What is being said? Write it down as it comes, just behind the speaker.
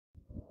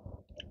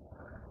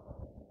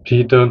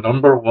Be the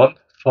number one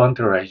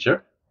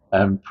fundraiser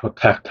and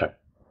protector.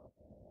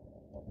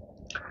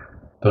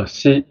 The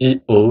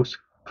CEO's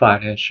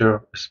financial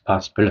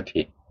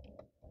responsibility.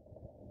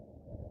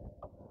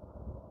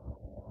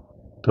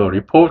 The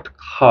report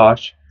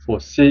calls for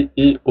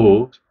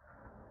CEOs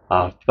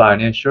are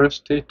financial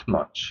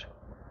statements.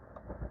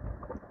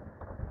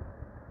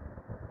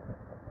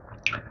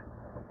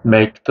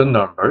 Make the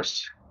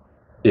numbers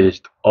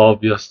is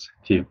obvious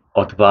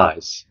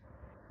advice,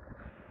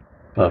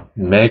 but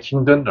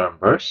making the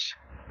numbers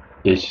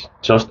is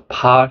just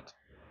part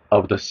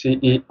of the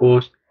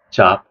CEO's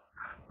job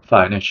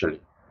financially.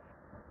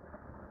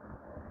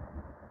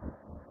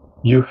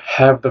 You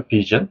have the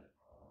vision,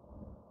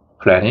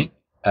 planning,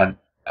 and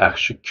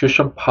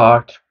execution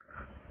part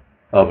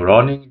of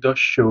running the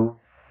show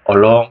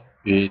along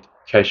with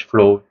cash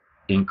flow,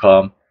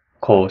 income,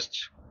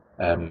 costs,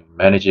 and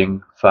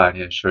managing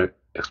financial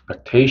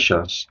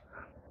expectations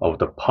of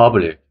the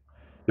public,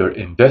 your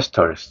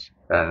investors,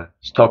 and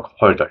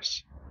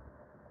stockholders.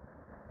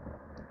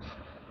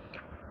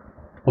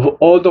 Of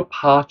all the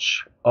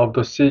parts of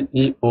the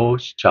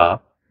CEO's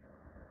job,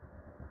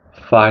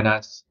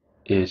 finance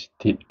is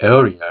the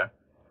area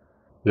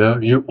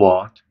where you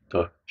want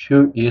the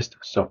fewest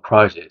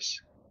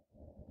surprises.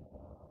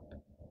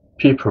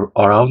 People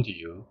around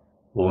you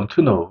want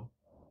to know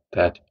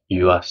that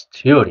you are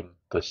steering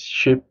the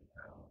ship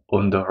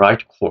on the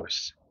right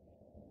course.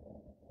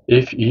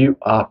 If you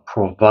are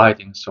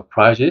providing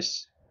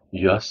surprises,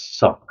 you are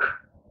sunk,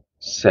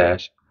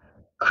 said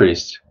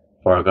Chris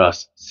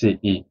Vargas,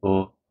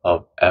 CEO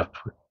of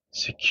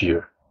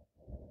F-Secure.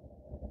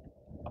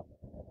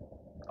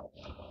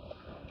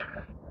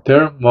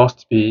 There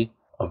must be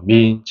a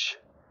means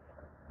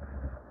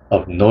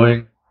of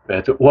knowing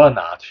whether or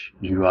not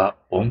you are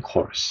on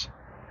course.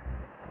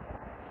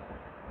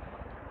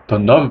 The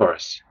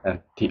numbers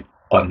and the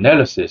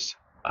analysis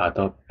are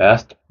the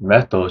best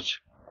methods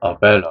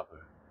available.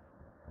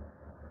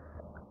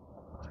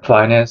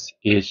 Finance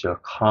is a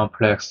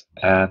complex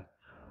and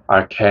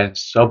arcane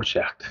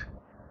subject.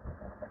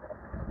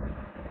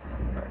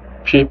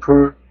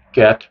 People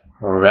get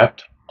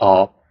wrapped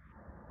up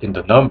in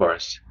the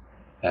numbers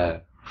and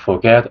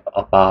forget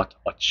about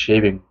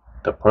achieving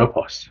the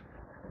purpose.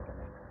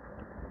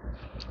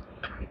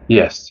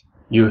 Yes,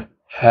 you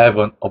have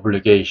an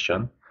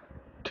obligation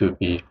to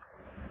be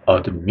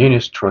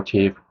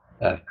administrative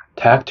and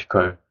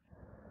tactical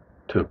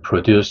to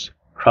produce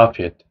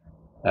profit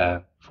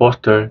and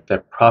foster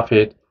that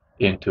profit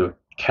into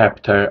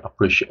capital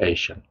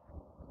appreciation,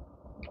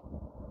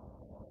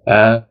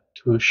 and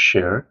to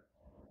share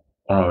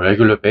on a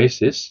regular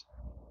basis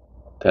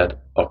that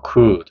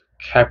accrued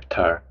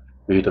capital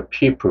with the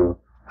people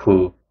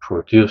who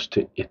produced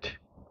it.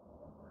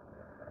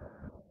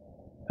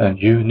 And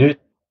you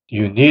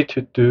need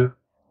to do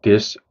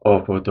this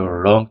over the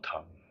long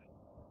term.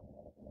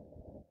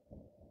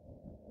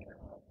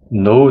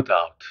 No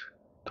doubt,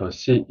 the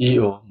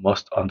CEO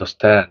must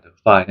understand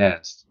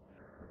finance.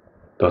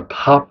 The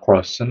top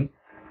person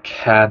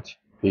can't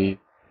be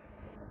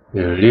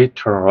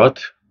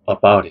illiterate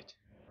about it.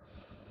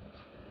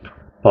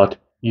 But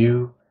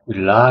you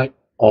rely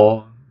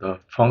on the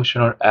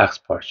functional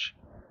experts,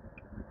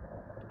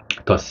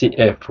 the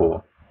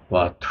CFO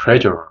or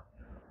treasurer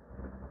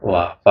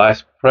or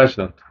vice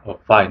president of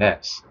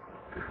finance,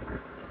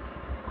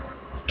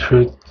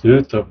 to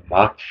do the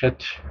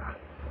market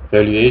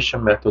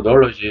valuation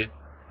methodology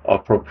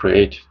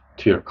appropriate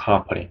to your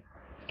company.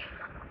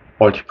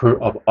 Multiple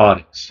of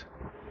earnings,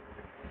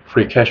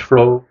 free cash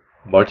flow,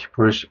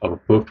 multiples of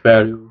book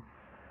value,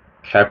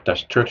 capital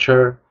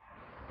structure,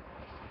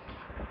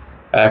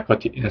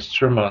 equity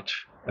instrument,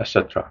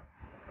 etc.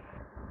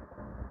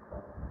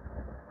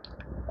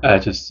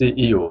 As a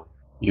CEO,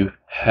 you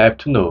have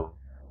to know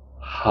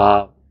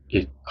how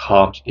it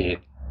comes in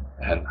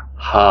and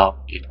how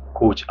it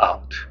goes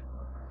out.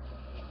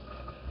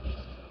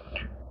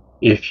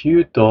 If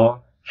you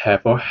don't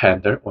have a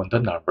handle on the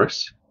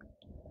numbers,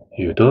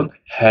 you don't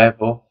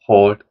have a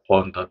hold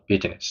on the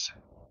business.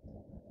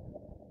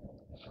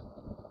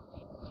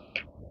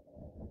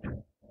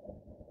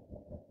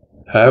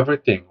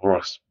 Everything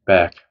works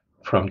back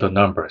from the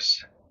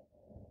numbers.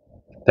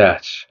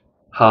 That's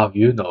how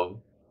you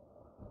know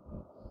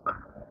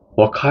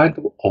what kind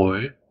of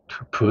oil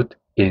to put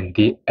in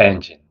the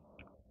engine.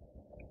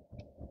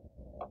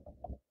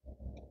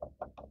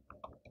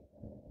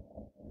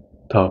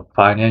 The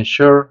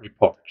financial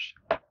reports.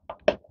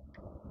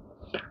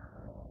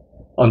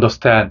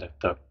 Understand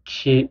the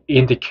key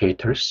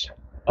indicators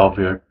of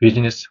your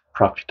business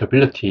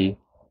profitability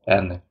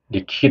and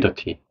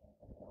liquidity.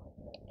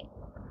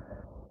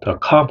 The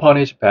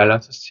company's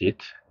balance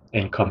sheet,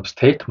 income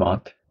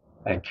statement,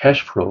 and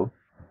cash flow,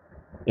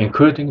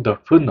 including the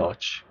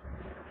footnotes.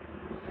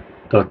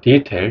 The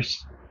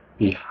details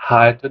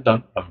behind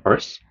the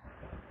numbers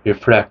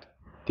reflect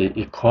the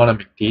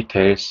economic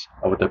details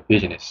of the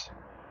business.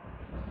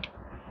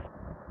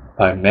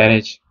 By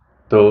managing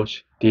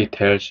those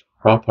details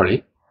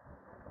properly,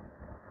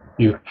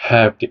 you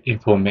have the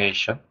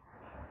information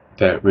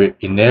that will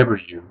enable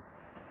you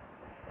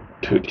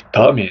to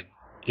determine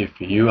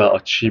if you are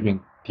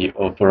achieving the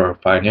overall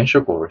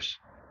financial goals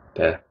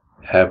that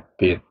have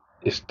been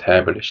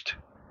established.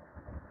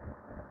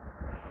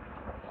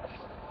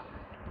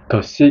 The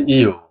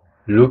CEO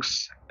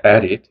looks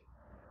at it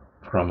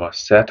from a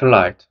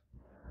satellite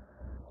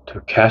to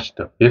catch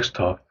the big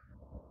stuff,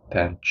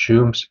 then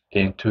zooms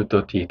into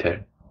the detail,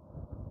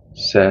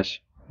 says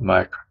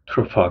Mike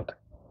Trufant,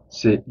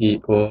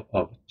 CEO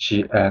of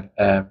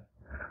G&M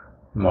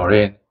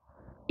Marine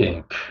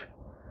Inc.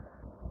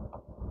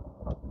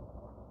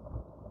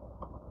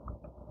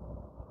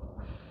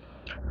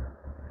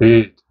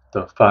 Read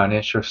the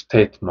financial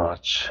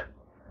statements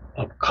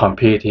of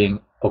competing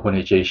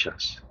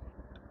organizations.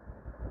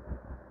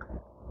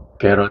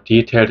 Get a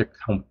detailed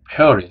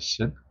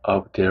comparison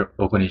of their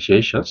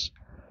organizations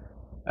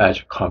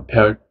as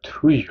compared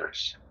to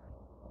yours.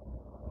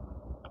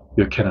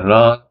 You can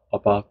learn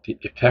about the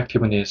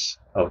effectiveness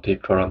of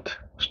different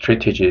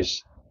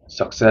strategies,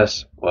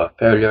 success or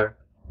failure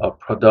of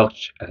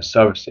products and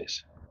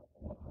services,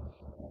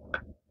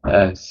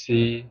 and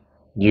see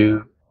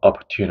new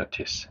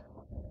opportunities.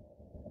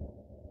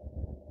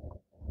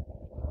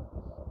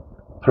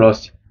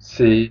 Plus,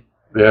 see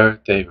where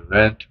they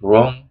went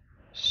wrong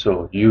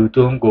so you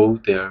don't go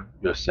there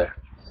yourself.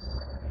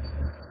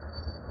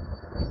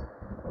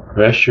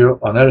 Ratio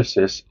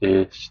analysis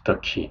is the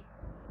key.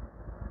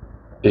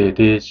 It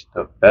is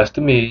the best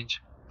means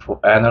for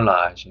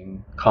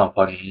analyzing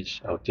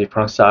companies of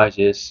different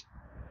sizes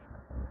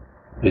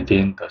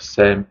within the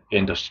same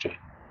industry.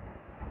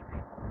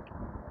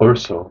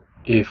 Also,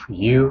 if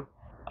you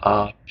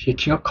are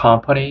picking a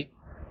company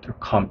to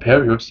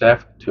compare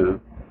yourself to,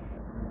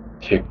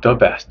 pick the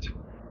best.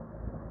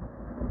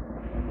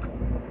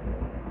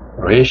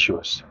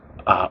 Ratios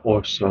are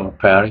also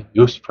very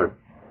useful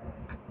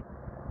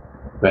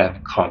when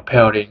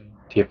comparing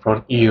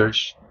different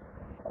years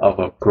of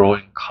a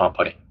growing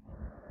company.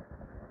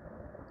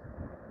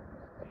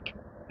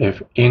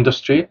 If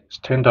industry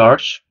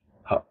standards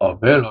are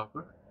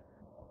available,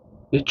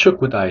 it's a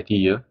good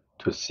idea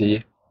to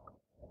see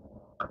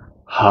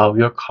how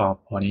your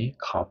company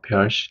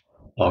compares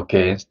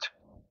against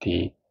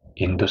the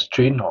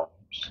industry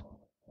norms.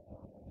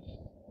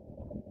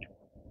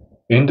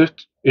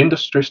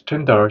 Industry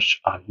standards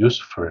are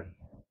useful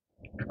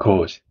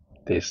because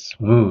they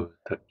smooth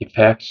the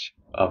effects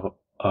of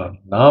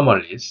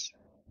anomalies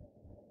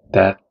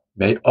that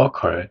may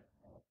occur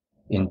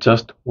in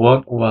just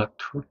one or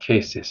two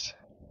cases.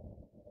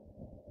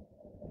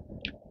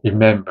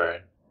 Remember,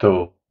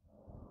 though,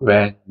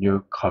 when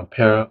you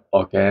compare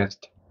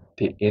against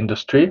the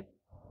industry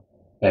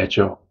as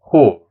a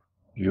whole,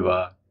 you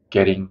are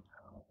getting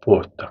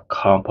both the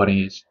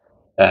companies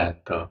and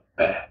the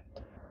bad,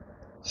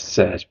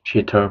 says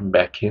Peter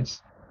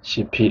Mackins,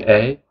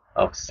 CPA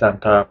of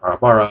Santa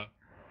Barbara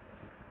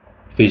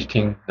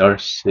Visiting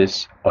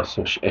Nurses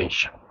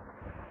Association.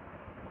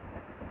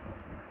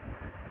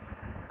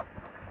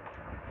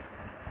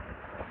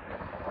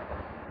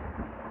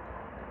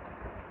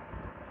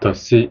 The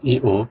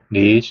CEO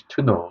needs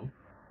to know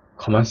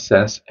common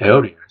sense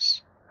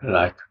areas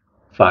like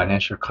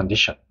financial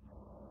condition,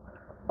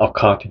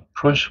 accounting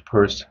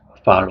principles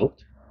followed,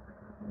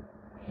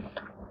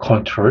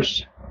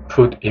 controls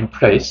put in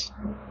place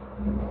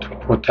to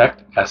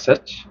protect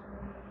assets,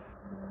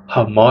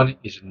 how money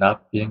is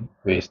not being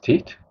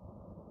wasted,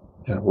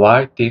 and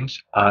why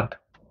things aren't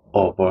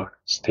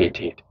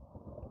overstated.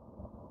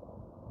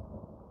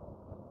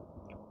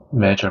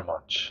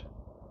 Measurements.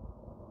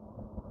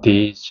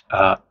 These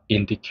are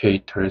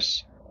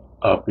indicators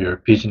of your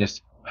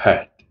business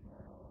health.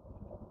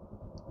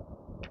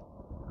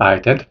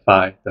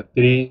 Identify the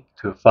 3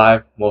 to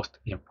 5 most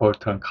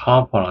important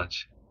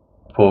components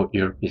for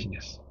your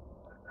business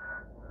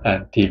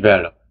and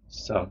develop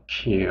some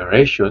key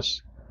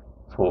ratios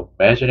for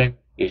measuring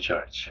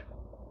results.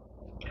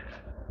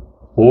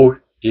 Boil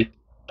it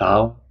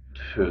down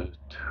to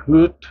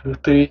 2 to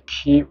 3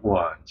 key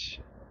ones,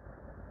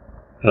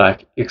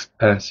 like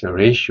expense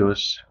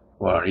ratios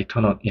or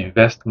return on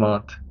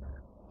investment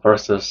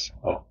versus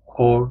a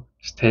whole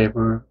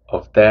stable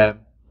of them,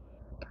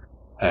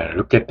 and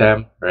look at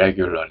them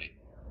regularly.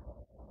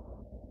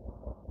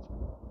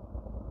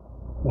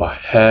 Or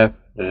have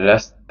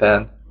less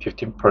than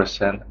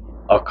 15%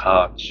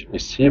 accounts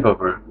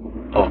receivable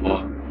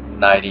over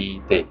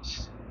 90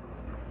 days,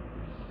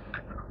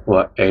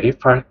 or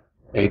 85%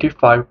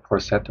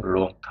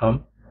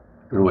 long-term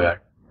loyal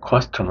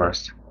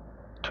customers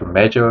to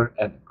measure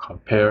and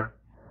compare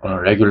on a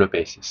regular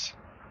basis.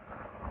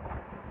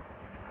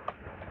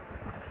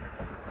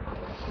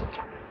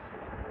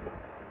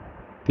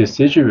 This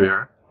is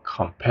where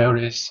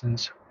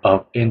comparisons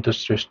of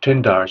industry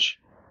standards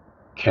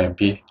can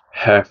be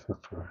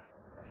helpful.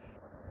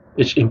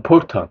 It's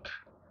important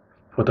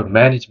for the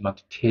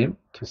management team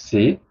to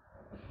see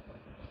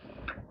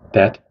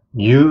that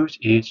news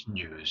is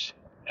news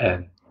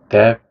and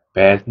that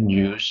bad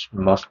news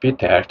must be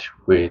dealt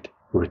with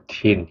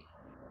routinely.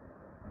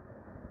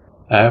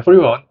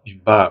 Everyone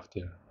involved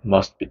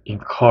must be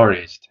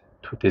encouraged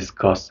to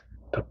discuss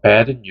the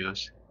bad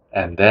news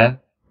and then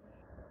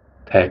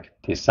take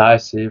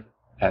decisive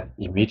and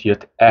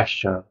immediate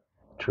action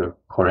to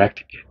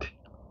correct it.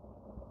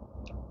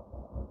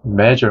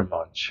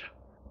 Measurements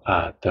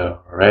are the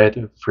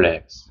red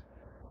flags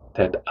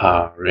that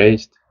are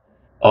raised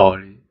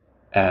early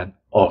and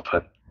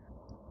often.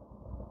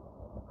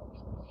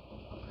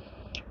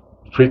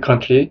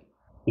 Frequently,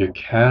 you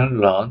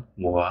can learn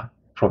more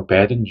from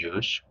bad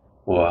news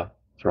or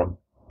from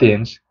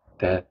things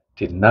that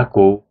did not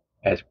go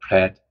as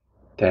planned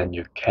than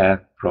you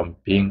can from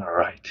being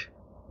right.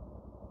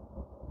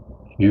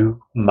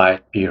 You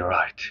might be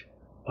right,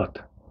 but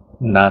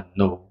not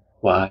know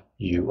why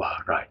you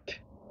are right.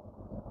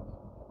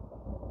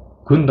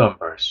 Good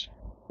numbers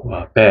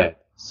or bad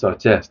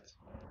suggest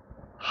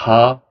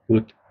how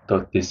good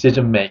the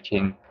decision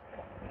making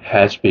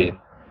has been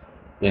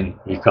in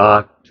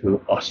regard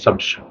to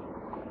assumption,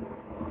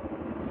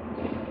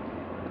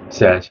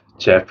 says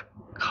Jeff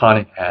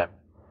Cunningham,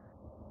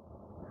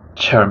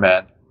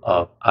 chairman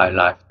of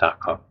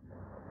iLife.com.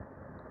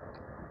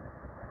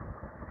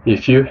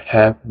 If you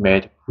have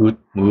made good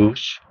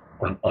moves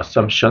on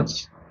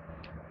assumptions,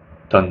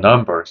 the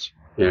numbers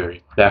will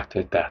reflect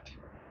that.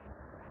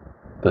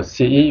 The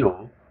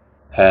CEO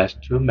has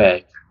to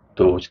make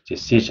those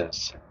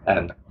decisions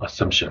and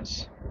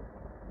assumptions.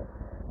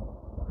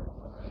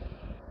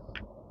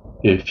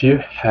 If you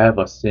have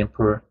a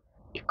simple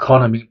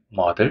economic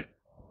model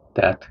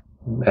that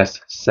makes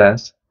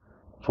sense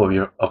for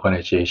your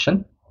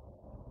organization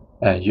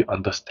and you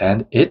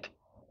understand it,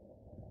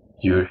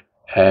 you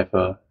have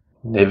a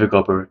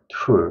navigable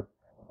tool.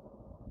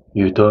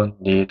 You don't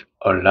need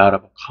a lot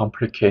of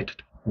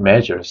complicated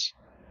measures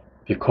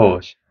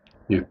because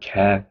you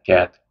can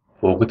get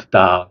bogged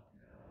down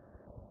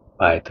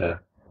by the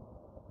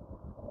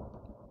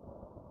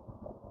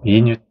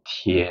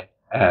minutiae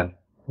and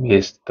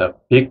miss the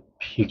big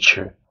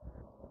picture.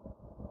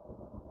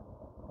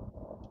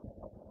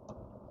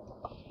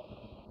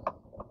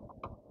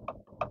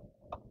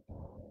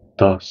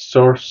 The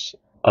source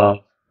of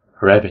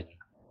revenue.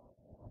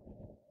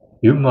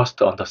 You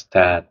must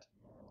understand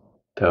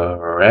the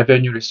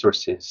revenue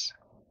resources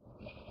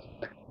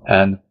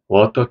and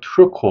what the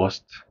true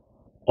cost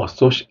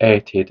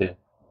associated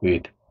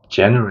with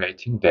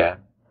generating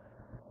them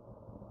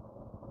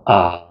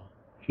are,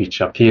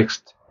 which are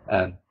fixed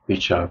and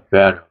which are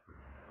variable.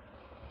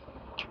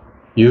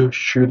 You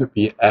should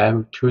be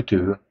able to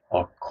do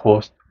a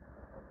cost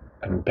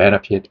and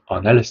benefit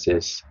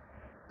analysis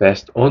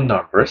based on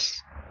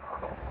numbers.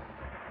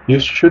 You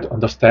should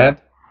understand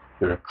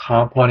your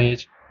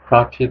company's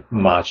profit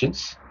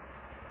margins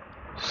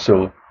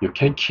so you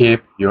can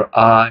keep your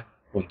eye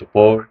on the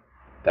ball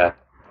that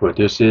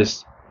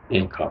produces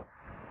income.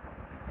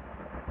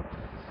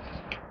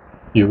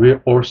 You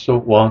will also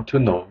want to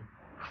know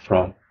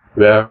from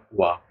where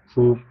or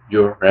whom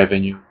your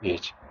revenue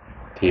is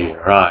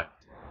derived.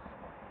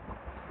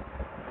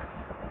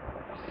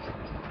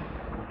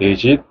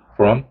 Is it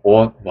from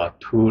one or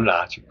two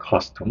large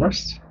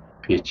customers,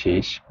 which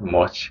is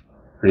much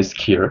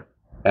riskier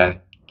and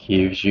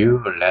gives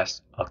you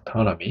less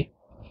autonomy?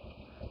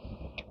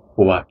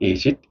 Or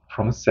is it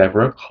from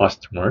several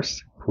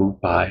customers who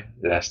buy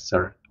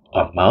lesser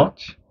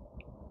amounts?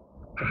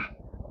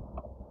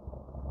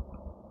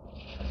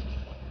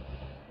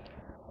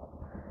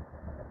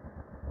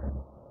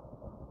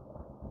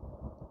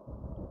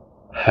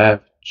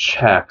 Have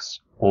checks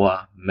or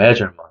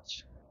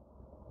measurements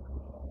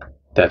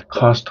that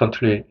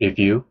constantly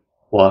review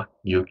what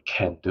you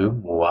can do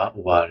more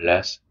or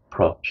less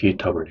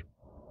profitably.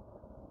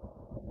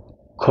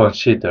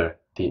 Consider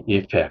the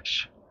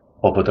effects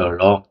over the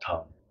long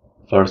term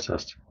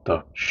versus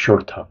the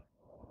short term.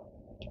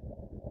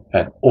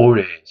 And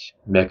always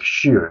make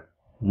sure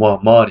more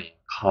money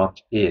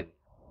comes in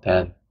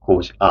than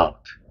goes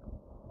out.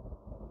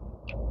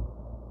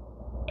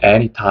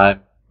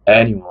 Anytime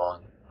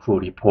anyone who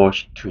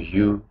reports to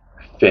you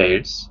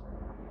fails,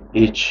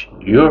 it's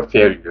your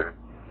failure.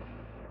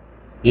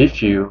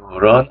 If you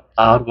run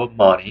out of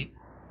money,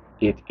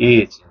 it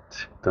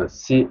isn't the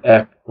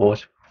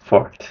CFO's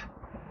fault,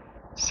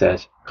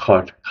 says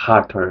Kurt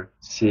Carter,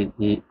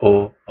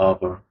 CEO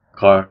of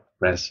Carl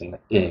Branson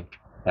Inc.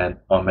 and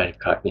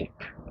America Inc.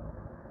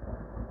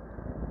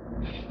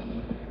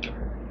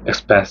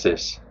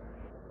 Expenses.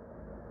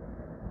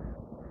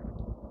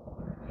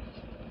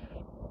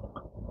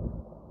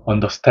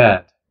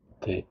 Understand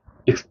the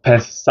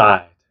expense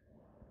side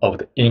of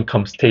the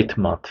income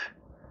statement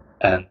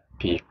and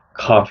be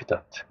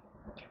confident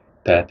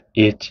that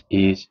it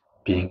is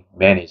being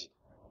managed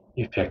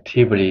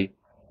effectively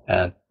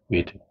and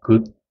with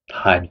good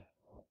timing.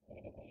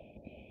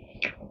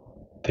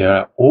 There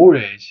are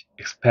always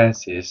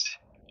expenses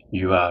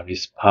you are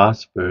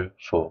responsible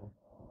for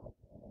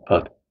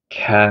but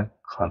can't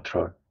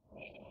control.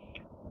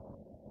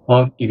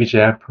 One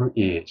example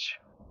is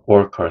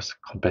workers'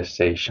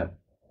 compensation.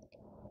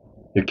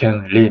 You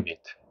can limit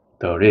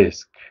the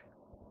risk,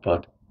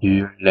 but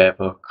you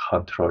never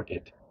control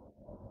it.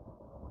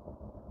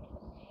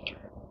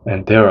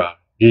 And there are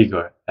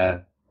legal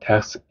and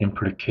tax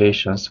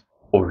implications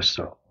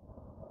also.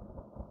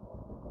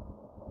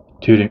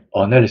 During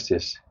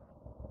analysis,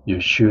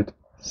 you should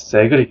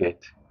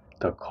segregate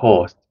the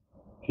costs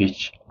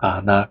which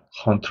are not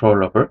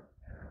controllable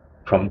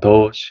from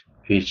those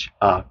which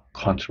are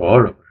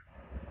controllable.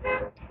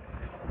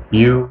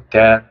 You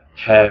then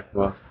have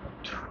a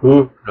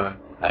truer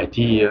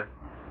idea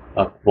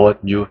of what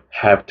you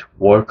have to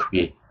work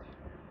with.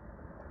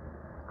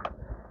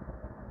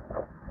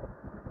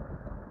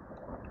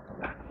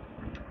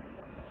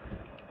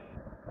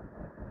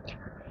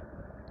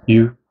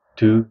 You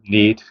do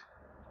need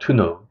to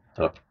know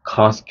the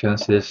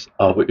consequences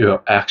of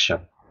your action,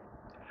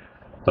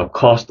 the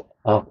cost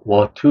of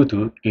what to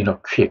do in a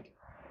quick,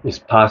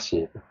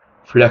 responsive,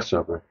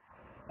 flexible,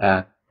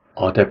 and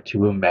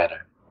adaptable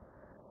manner.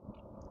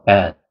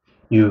 And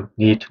you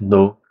need to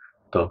know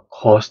the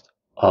cost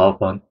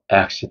of an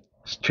exit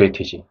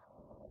strategy.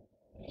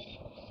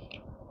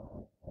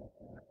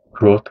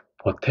 Growth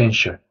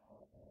potential.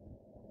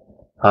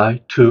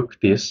 I took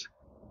this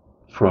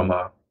from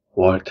a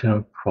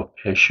Walton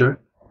professor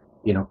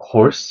in a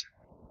course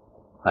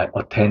I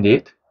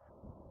attended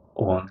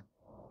on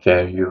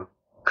value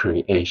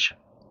creation.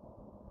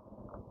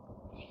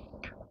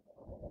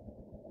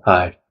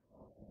 I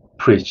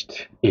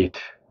preached it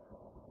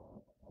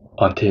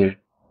until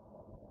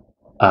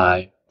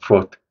I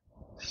wrote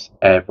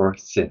ever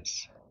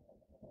since,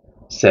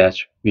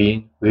 says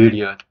Win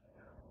Williams,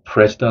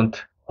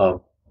 president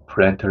of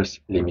Planters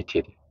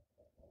Limited.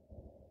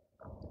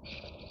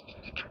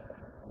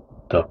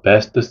 The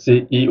best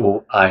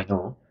CEO I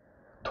know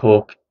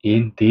talk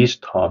in these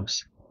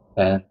terms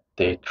and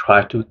they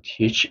try to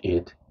teach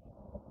it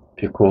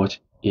because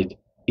it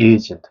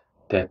isn't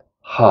that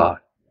hard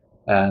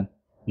and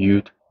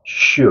you'd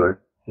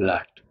sure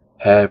like to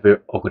have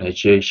your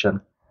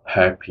organization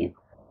help you.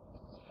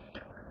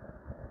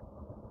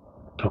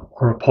 The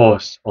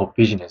purpose of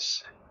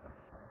business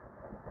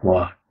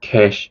was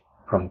cash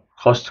from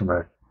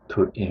customer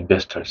to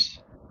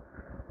investors.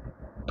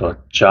 The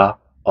job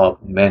of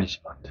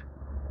management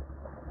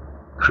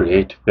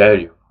create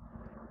value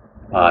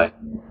by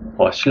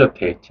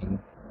facilitating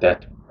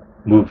that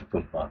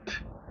movement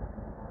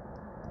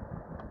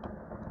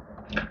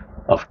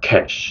of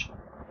cash.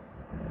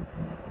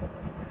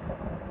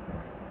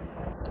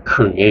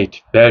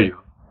 Create value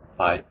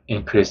by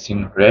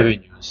increasing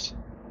revenues,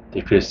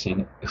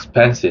 decreasing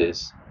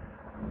expenses,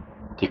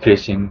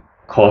 decreasing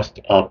cost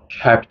of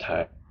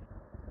capital.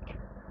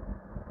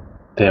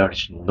 There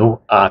is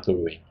no other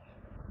way.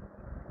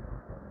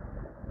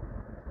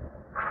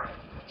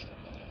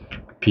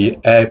 Be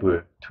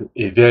able to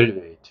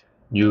evaluate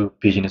new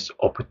business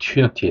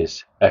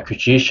opportunities,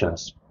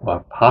 acquisitions,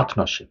 or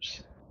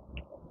partnerships.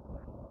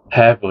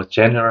 Have a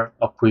general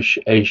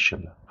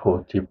appreciation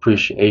for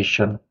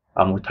depreciation,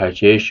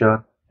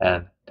 amortization,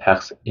 and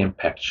tax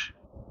impacts.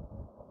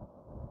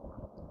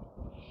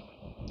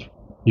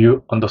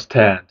 You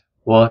understand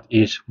what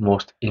is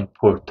most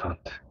important,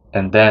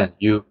 and then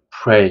you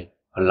pray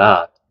a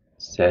lot,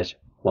 says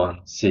one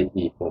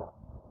CEO.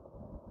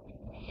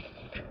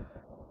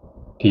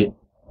 The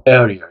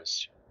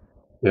areas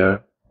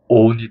where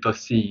only the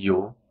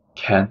CEO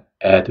can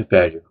add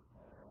value.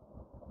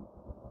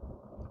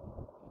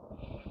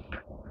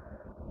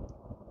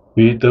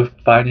 With the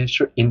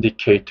financial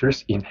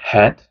indicators in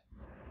hand,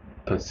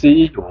 the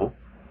CEO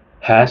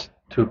has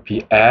to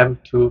be able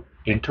to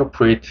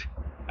interpret,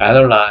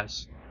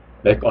 analyze,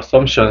 make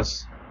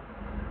assumptions,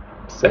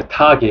 set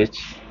targets,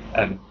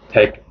 and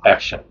take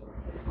action.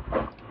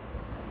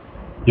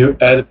 You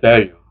add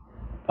value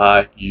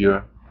by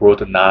your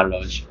broad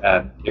knowledge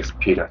and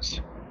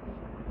experience.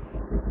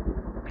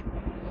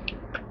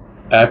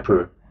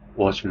 Apple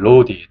was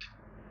loaded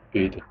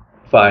with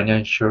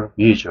financial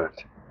wizards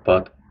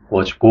but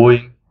was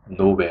going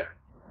nowhere.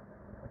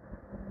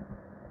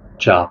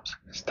 Jobs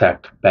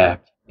stepped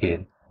back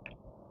in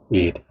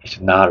with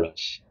his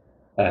knowledge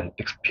and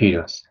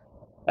experience,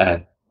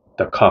 and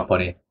the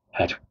company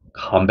had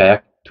come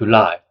back to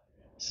life,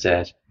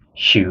 says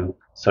Hugh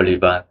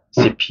Sullivan,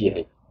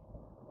 CPA.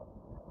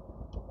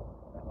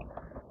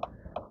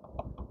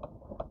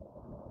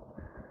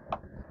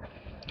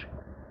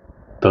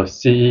 The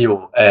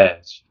CEO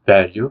adds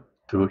value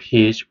through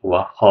his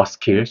or her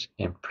skills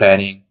in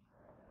planning,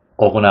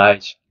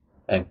 organizing,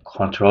 and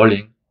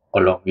controlling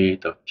along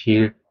with the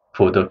feel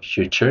for the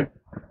future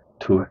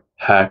to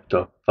help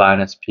the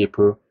finance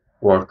people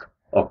work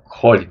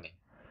accordingly.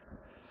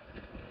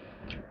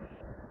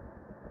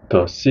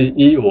 The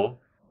CEO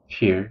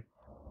here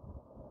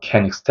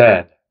can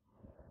extend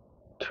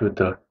to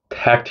the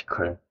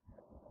tactical,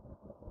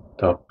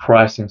 the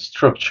pricing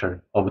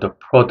structure of the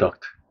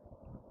product,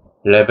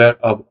 level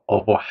of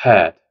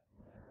overhead,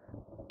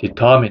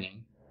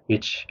 determining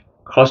which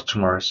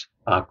customers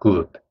are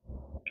good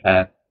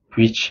and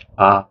which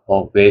are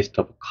a waste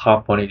of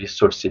company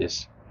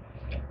resources,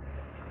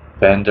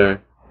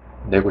 vendor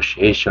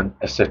negotiation,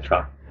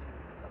 etc.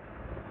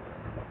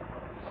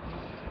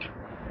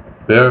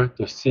 Where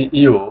the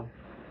CEO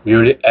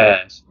really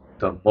adds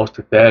the most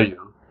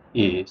value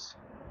is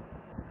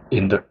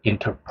in the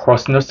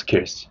interpersonal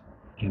skills,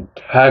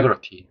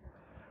 integrity,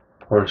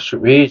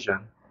 persuasion,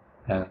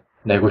 and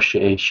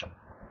negotiation,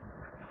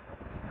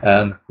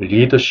 and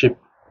leadership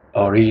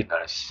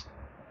arenas.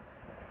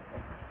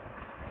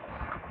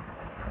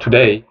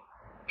 Today,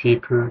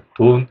 people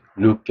don't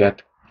look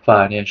at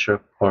financial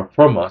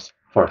performance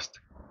first.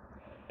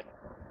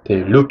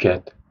 They look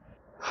at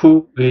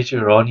who is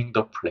running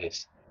the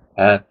place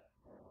and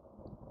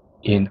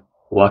in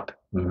what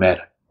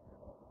manner.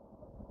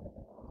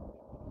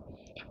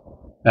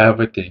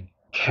 Everything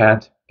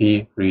can't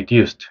be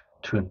reduced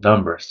to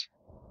numbers.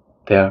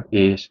 There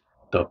is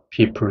the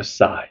people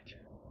side.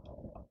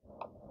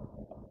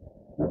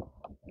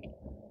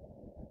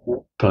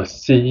 The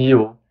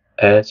CEO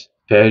adds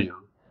value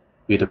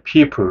with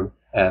people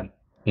and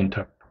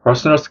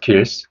interpersonal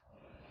skills.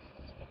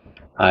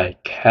 I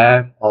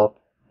came up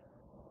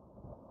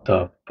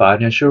the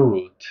financial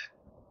route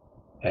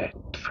at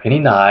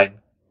 29.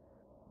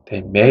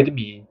 They made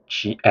me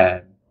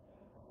GM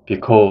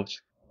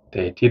because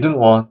they didn't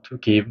want to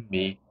give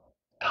me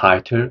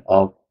title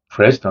of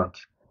president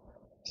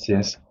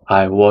since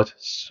I was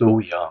so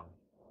young.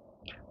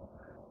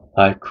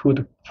 I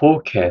could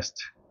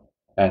forecast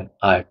and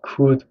I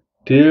could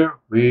deal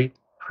with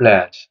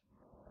plans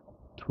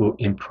to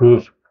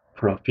improve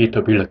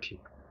profitability.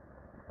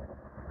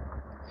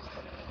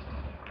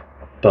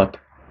 But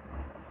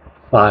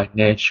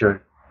financial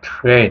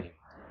training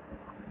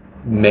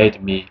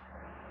made me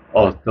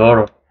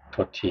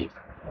authoritative.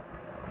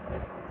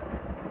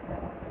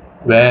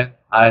 When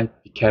I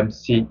became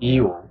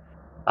CEO,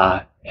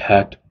 I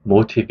had to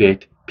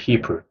motivate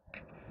people,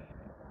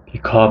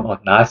 become a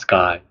nice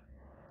guy,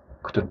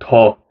 couldn't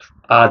talk to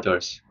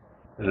others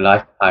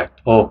like I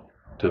talk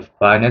to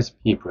finance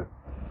people.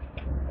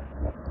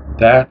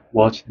 That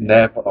was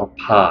never a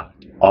part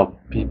of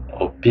being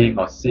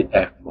a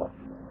CFO,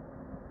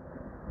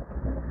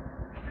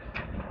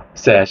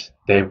 says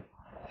Dave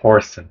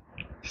Horson,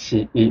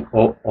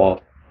 CEO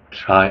of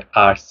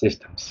TriR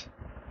Systems.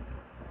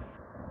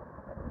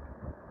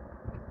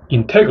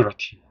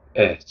 Integrity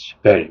adds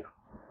value.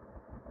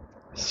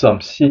 Some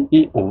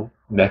CEO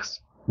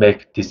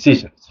make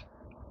decisions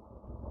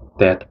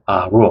that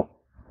are wrong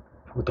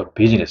for the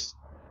business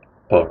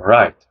but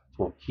right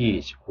for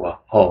his or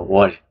her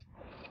wallet.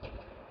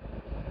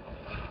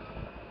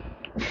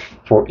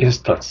 For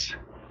instance,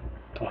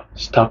 the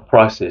stock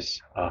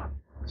prices are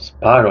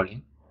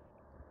spiraling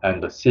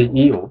and the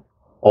CEO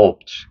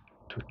opts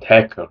to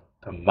tackle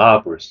the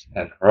marbles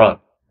and run.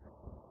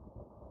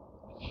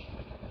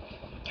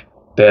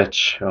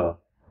 That's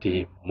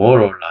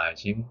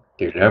demoralizing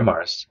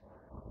dilemmas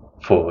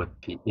for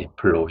the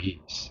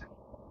employees.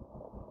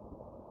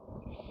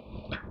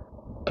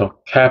 The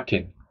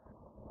captain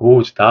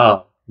goes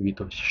down with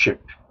the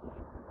ship.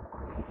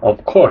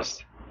 Of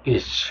course,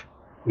 each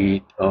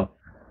with a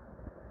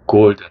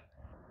golden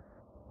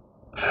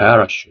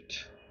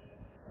parachute.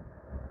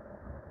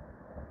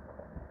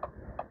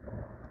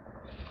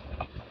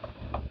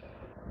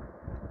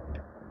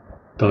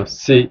 The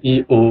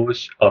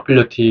CEO's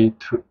ability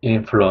to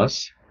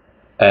influence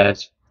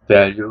adds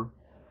value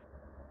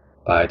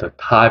by the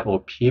type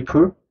of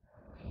people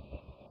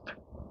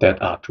that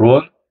are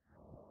drawn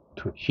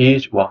to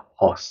his or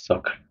her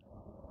circle.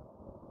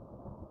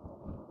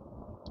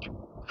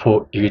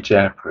 For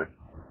example,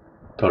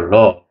 the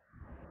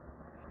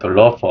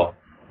law firm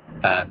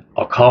and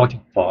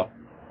accounting firm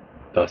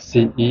the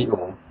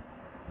CEO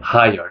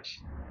hires.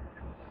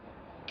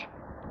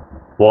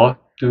 What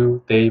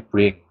do they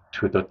bring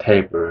to the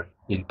table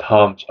in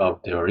terms of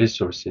their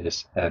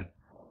resources and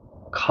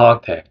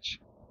contacts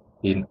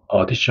in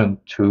addition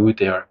to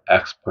their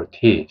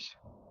expertise?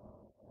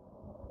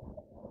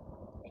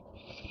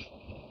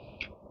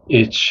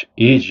 It's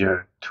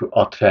easier to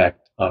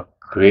attract a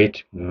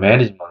great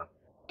management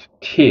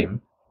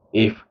team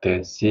if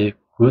they see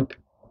good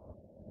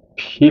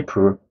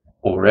people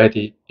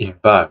already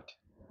involved.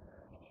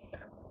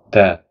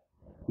 Then,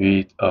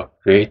 with a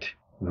great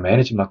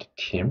management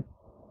team,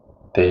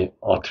 they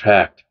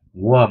attract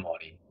more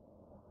money.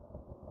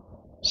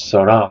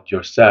 Surround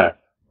yourself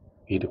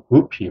with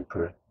good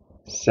people,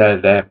 sell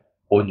them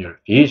on your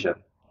vision,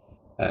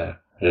 and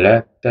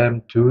let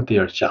them do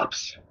their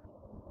jobs.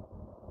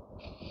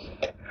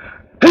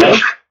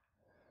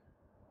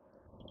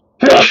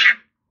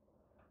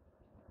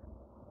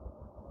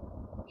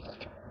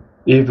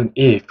 Even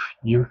if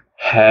you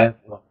have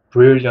a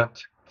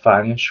brilliant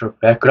financial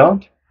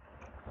background,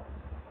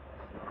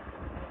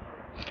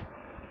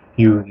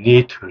 you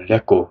need to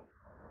let go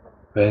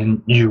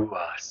when you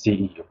are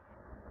CEO.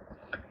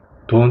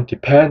 Don't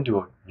depend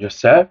on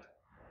yourself.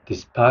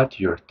 Despite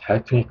your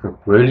technical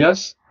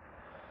brilliance,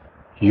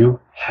 you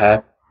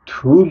have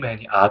too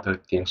many other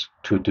things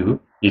to do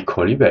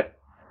equally well.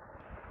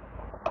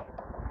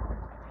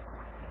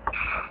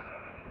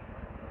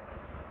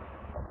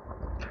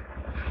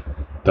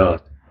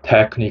 The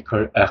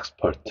technical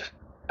expert.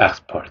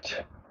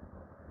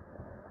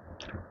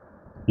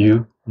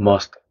 You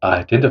must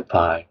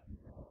identify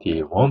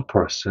the one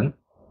person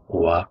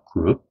or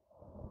group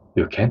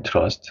you can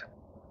trust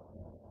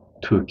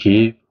to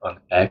give an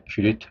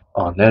accurate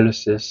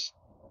analysis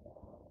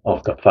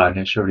of the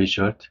financial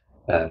result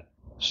and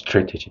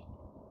strategy.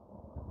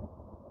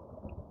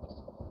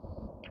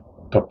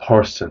 The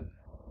person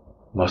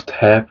must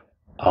have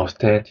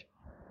outstanding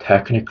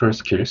technical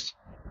skills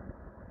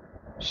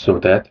so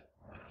that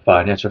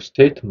financial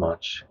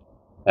statements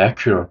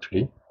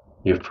accurately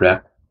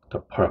reflect the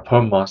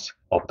performance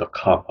of the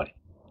company.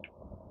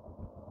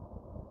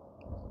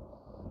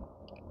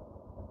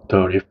 The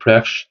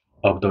reflection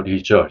of the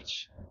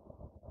results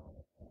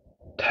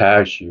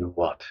tells you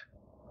what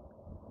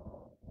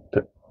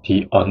the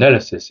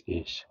analysis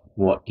is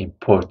more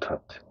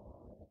important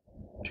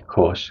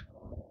because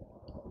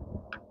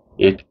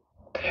it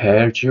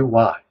tells you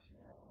why,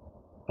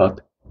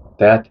 but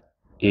that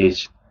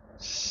is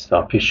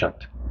sufficient.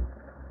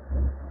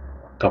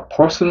 The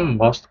person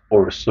must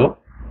also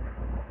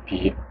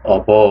be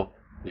above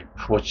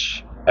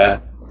reproach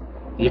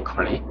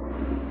ethically,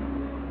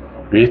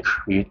 rich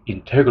with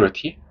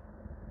integrity,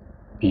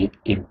 be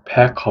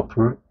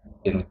impeccable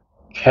in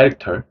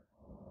character,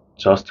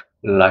 just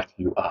like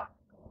you are.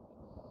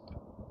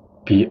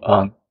 Be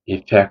an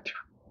effective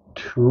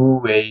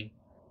two-way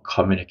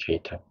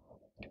communicator.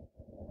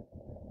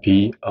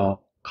 Be a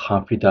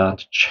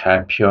confident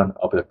champion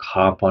of the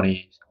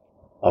company,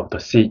 of the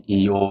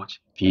CEO's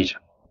vision,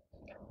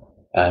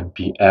 and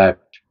be able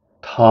to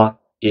turn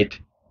it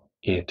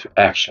into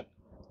action.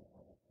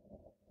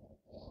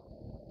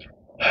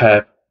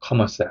 Have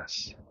common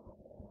sense.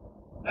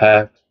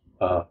 Have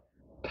a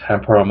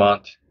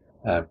temperament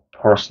and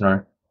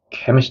personal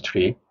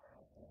chemistry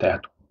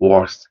that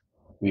works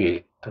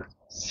with the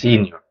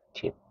senior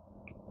team.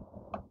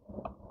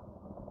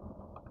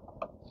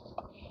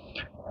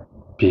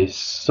 Be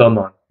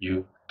someone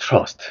you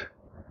trust.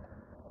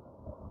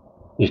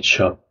 It's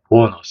a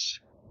bonus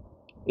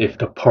if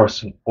the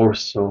person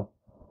also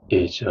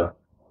is a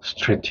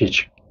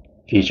strategic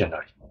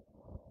visionary,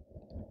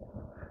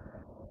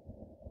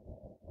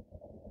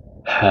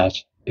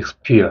 has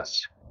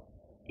experience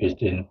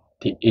within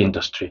the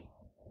industry,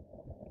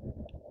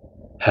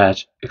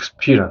 has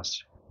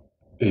experience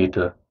with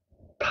the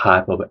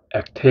type of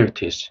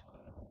activities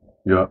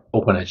your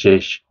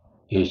organization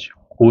is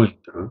going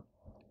through,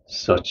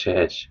 such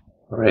as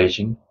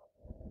raising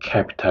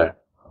capital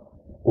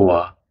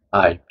or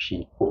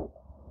IPO,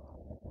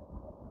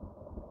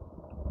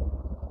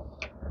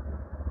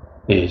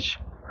 is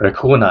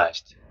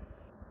recognized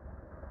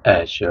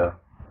as a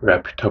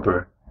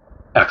reputable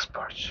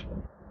expert,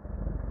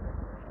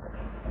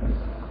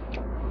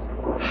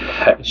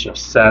 has a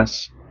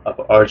sense of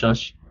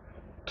urgency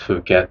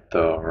to get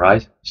the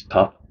right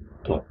stuff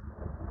done,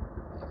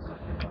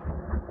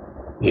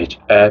 is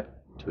able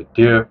to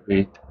deal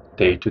with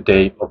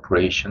day-to-day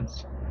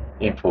operations,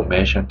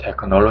 information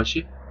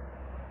technology,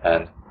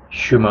 and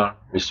human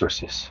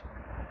resources.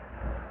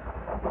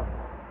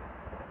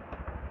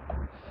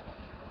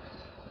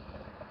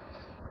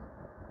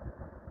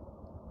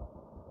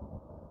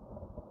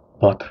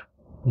 But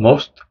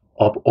most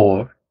of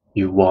all,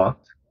 you want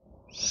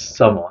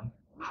someone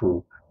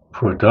who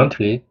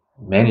prudently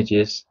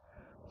manages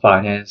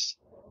finance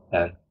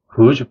and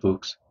whose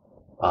books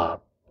are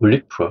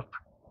bulletproof,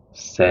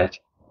 said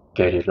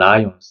Gary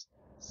Lyons,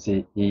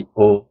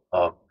 CEO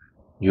of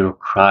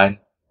Neurocrine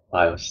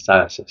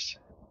Biosciences.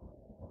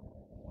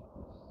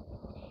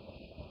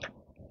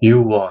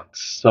 You want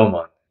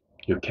someone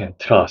you can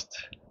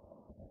trust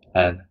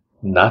and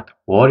not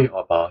worry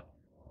about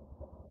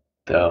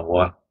the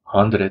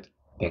 100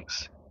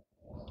 things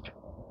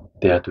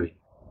they are doing,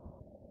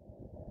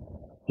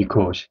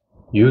 because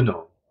you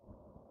know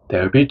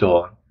they'll be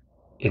done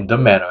in the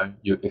manner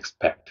you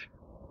expect.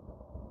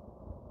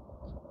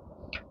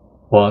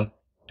 One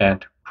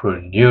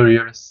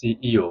entrepreneurial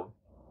CEO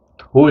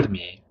told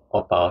me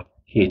about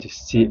his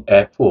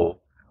CFO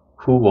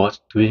who was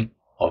doing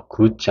a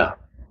good job.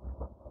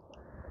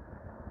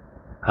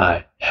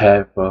 I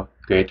have a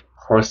great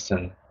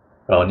person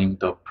running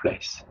the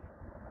place,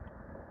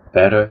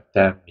 better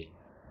than me,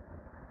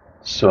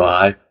 so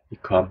I've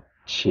become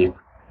chief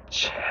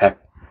check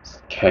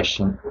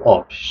cashing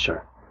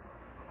officer.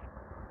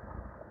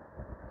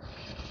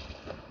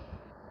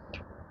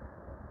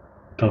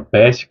 The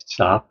basic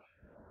job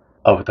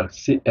of the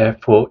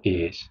CFO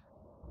is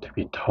to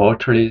be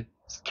totally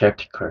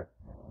skeptical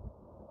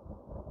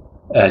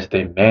as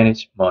they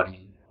manage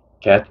money,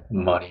 get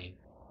money,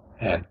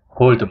 and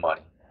hold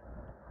money.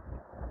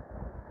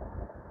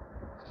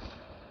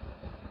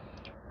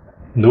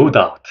 No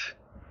doubt,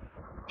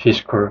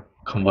 fiscal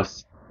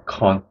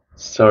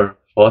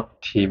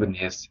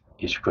conservativeness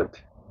is good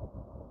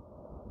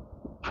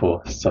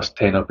for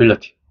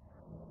sustainability.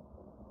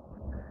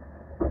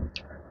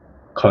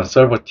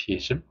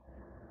 Conservatism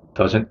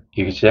doesn't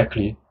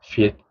exactly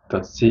fit the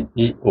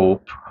CEO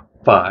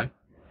profile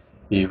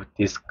we've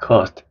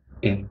discussed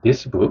in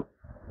this book,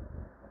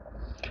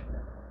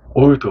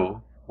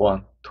 although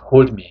one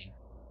told me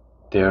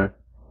there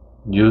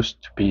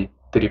used to be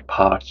three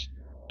parts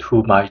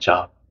to my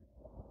job: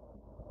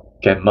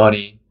 get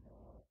money,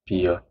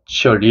 be a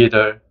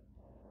cheerleader,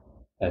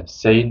 and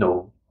say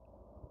no.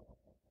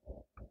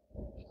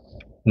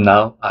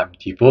 Now I'm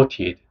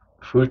devoted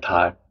full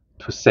time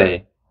to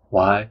say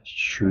why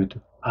should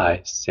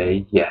I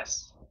say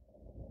yes.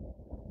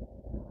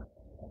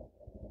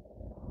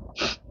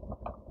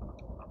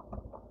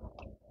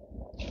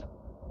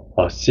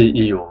 A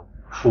CEO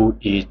who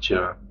is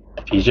a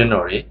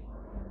visionary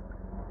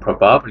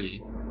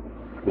probably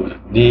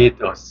would need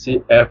a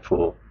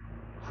CFO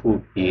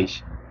who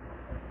is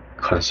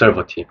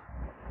conservative.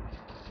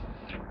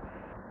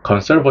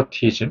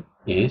 Conservatism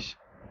is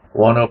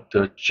one of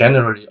the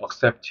generally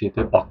accepted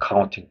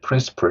accounting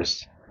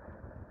principles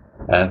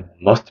and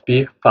must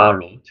be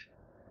followed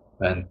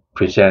when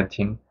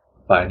presenting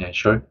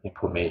financial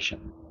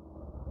information.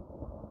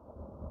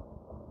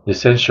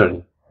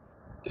 Essentially,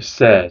 it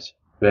says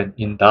when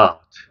in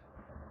doubt,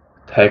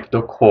 take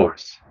the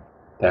course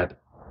that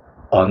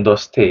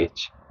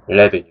understates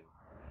revenue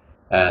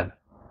and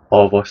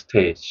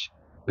overstates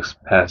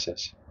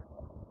expenses.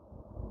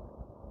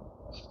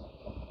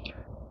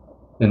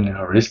 In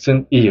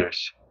recent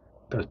years,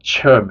 the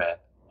chairman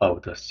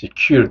of the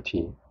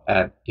Security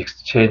and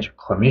Exchange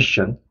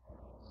Commission,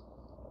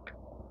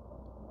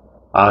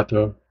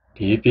 Arthur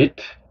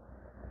Leavitt,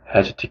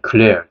 has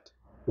declared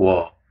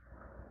war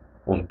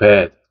on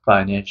bad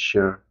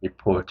financial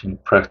reporting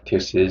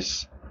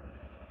practices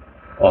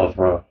of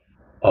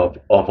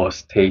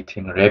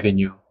overstating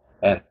revenue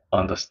and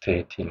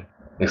understating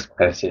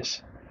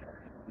expenses.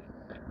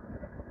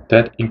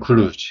 That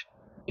includes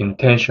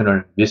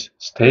intentional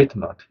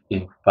misstatement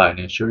in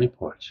financial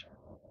reports.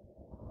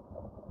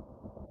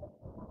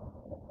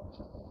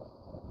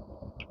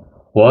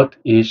 What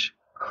is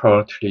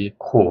currently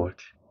called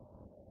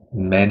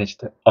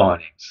managed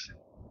earnings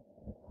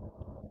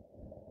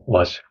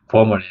was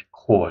formerly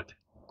called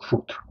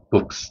cooked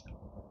books.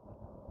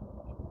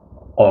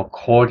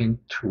 According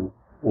to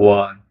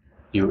one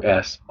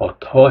U.S.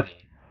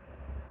 attorney,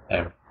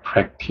 and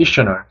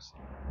practitioners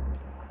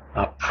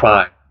are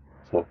primed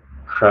for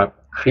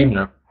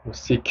criminal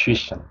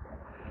prosecution,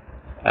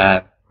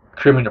 and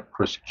criminal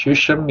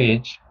prosecution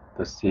means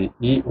the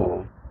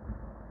CEO,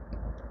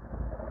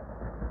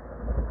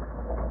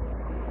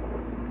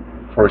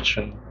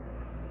 Fortune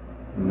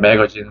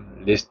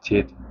magazine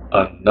listed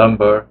a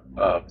number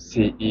of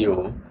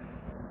CEOs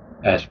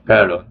as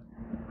felons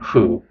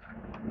who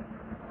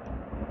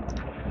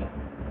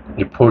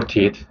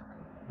reported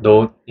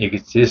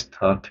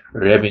non-existent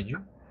revenue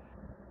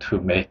to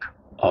make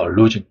a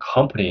losing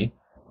company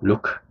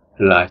look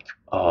like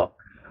a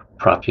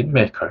profit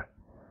maker.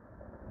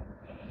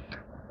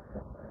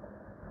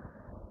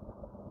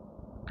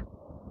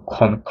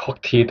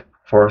 Concocted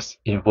false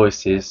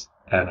invoices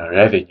and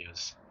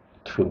revenues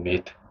to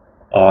meet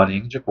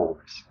earnings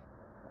goals.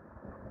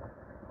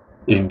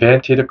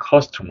 Invented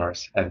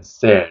customers and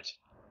sales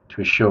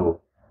to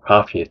show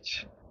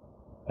profits,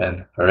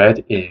 and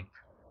red ink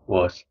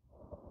was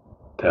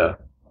the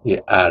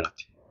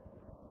reality.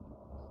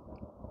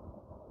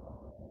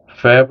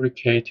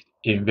 Fabricated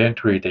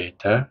inventory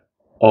data,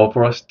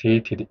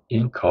 overstated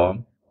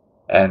income,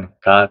 and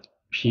got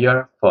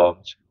PR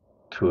firms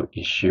to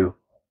issue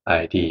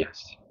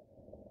ideas,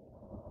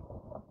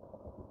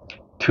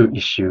 to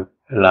issue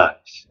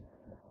lies.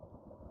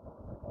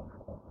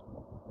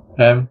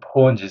 And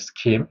Ponzi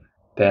scheme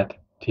that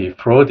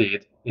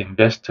defrauded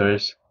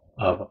investors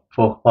of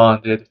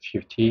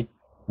 $450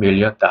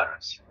 million.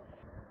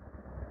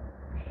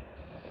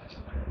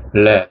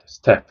 Led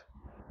staff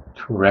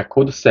to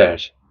record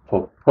sales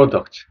for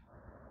products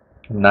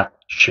not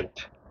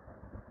shipped,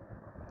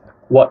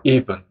 or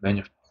even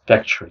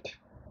manufactured.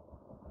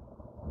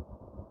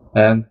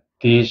 And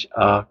these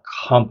are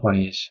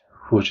companies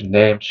whose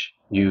names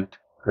you'd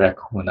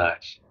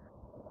recognize.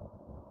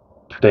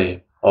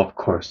 Today, of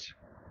course,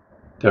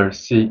 their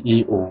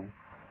CEOs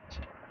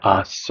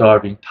are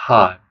serving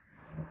time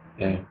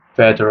in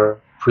federal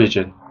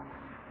prison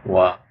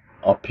or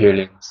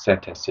appealing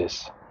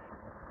sentences.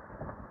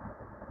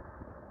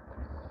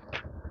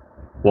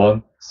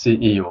 One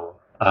CEO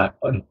I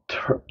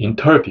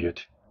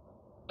interviewed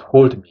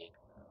told me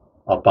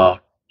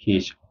about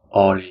his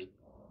early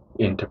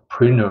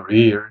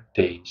entrepreneurial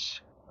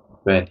days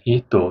when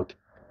he thought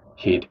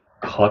he'd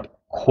cut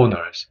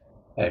corners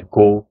and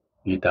go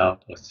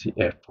without a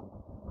CFO.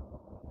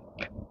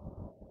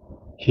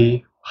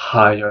 He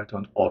hired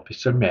an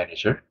officer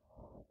manager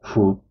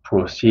who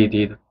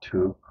proceeded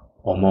to,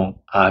 among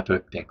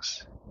other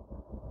things,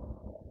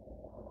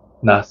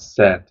 not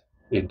send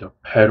in the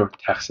payroll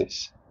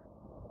taxes.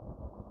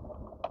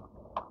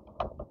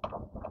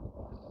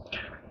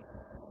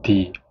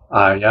 The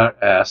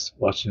IRS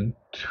wasn't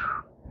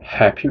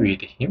happy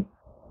with him.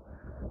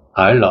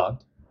 I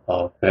learned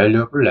a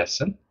valuable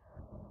lesson.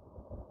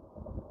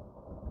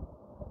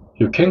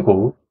 You can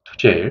go to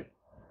jail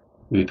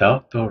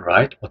without the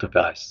right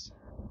advice.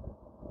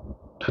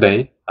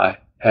 Today, I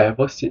have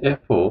a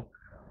CFO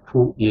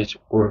who is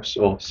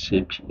also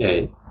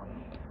CPA.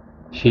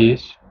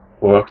 He's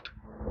worked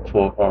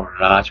for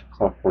a large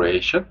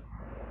corporation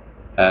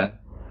and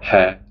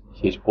had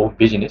his own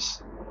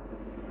business.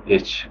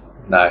 It's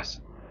nice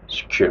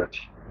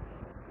security.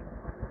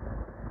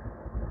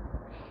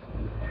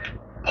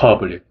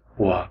 Public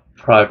or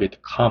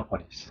private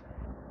companies.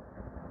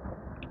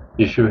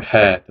 If you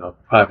had a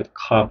private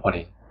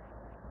company,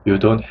 you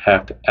don't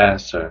have to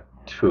answer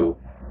to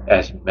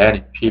as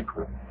many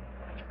people,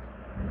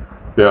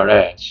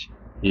 whereas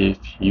if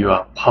you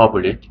are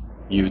public,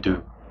 you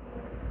do.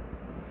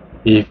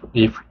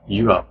 If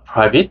you are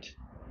private,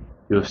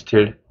 you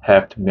still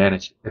have to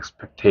manage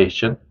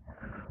expectation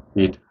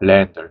with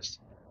lenders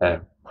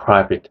and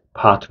private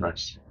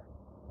partners,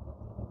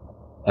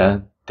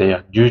 and they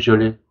are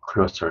usually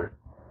closer,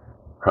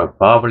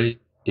 probably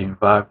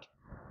involved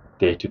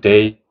day to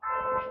day,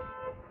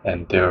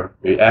 and their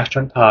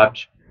reaction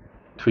times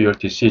to your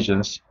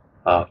decisions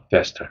are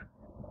faster.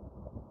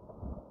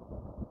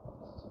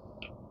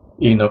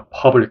 In a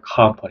public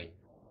company,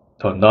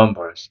 the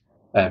numbers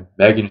and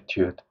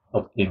magnitude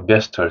of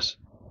investors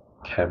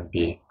can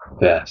be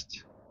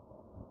vast.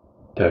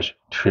 There's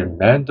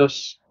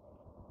tremendous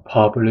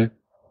public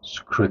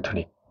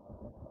scrutiny.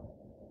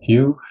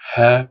 You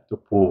have the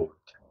board,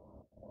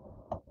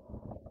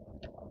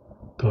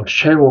 the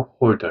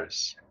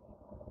shareholders,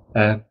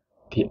 and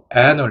the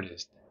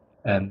analysts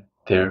and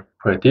their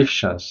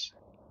predictions.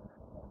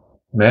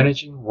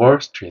 Managing Wall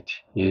Street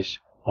is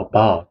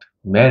about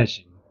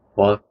managing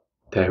what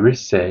they will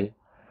say.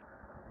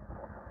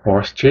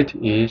 Wall Street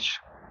is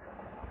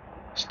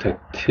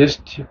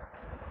statistic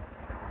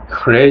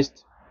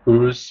crazed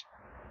bulls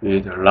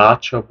with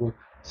lots of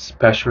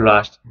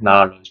specialized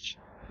knowledge,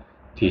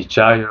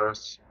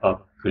 desires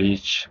of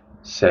glitch,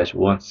 says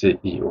one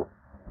CEO.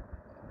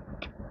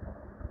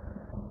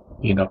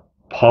 In a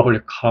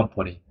public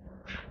company,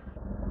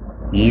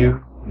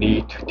 you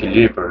need to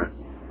deliver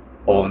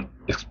on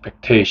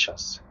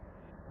expectations,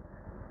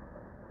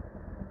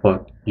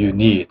 but you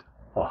need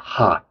a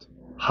hot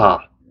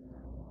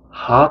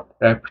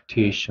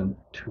reputation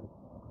too.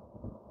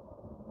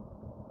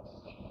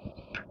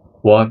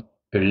 One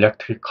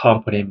electric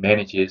company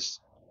manages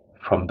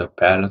from the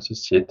balance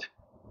sheet.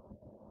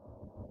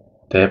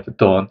 They've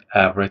done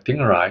everything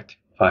right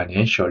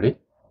financially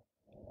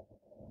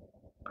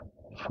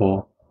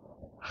for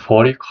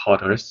 40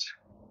 quarters.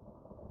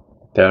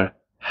 There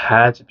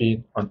has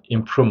been an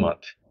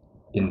improvement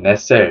in net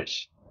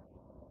sales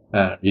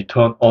and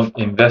return on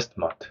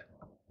investment,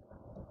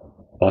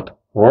 but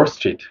Wall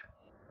Street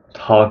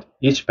turned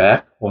its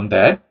back on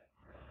that,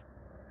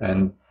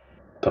 and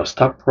the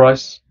stock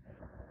price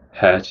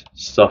has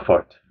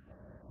suffered.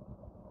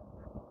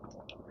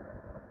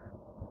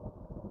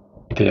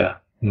 They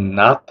are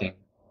nothing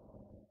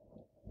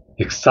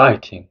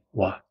exciting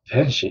or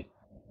fancy.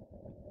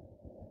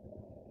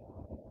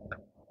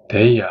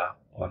 They are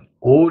an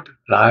old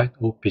line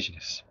of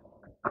business.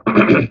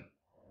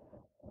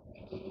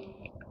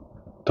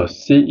 The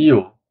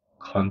CEO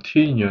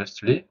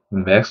continuously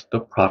makes the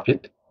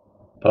profit,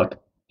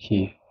 but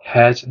he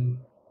hasn't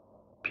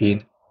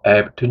been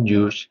able to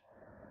use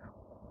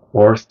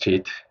Wall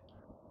Street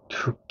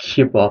to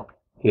keep up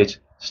his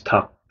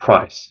stock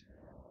price.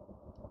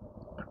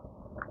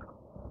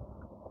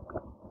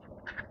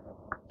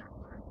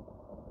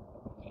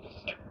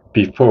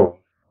 Before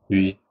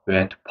we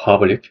went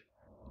public,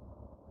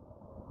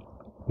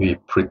 we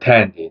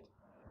pretended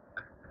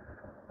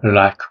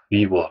like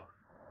we were.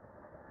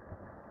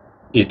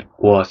 It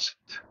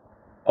wasn't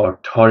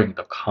altering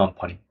the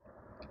company.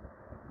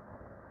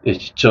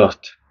 It's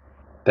just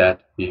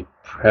that we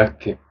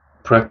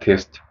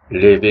practiced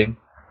living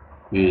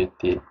with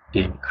the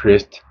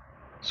increased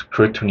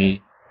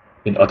scrutiny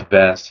in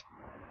advance,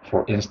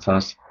 for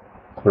instance,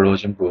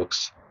 closing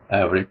books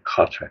every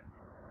quarter.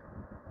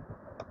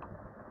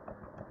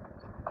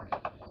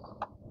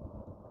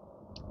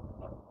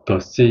 The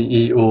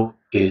CEO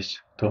is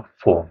the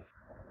form,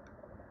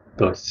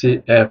 the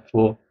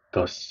CFO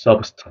the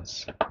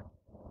substance.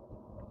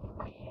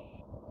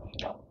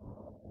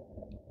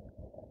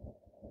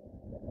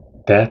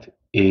 That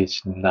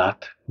is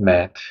not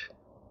meant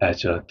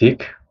as a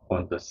dig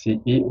on the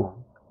CEO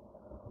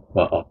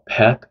or a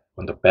pat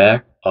on the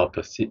back of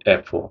the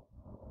CFO.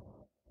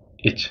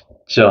 It's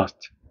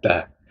just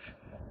that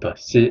the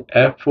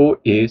CFO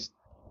is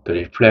the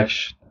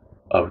reflection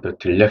of the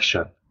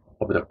direction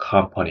of the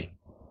company.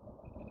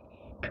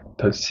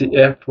 The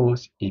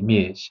CFO's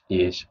image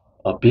is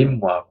a bit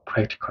more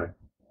practical,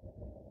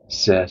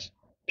 says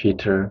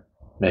Peter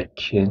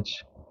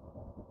McKinch,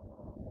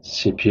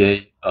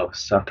 CPA of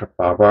Santa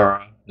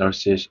Barbara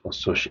Nurses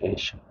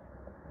Association.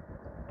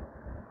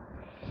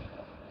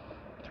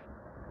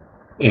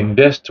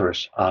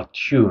 Investors are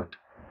tuned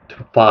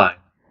to find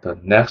the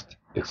next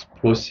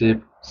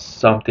explosive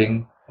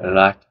something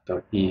like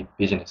the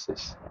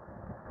e-businesses,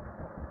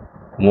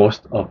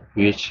 most of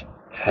which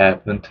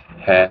haven't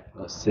had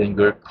a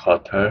single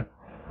quarter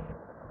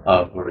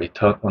of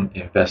return on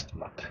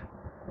investment.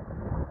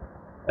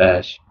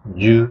 As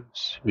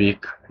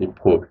Newsweek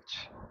reports,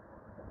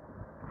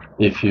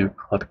 if you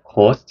cut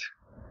costs,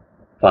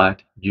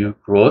 find new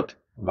growth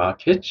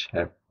markets,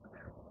 and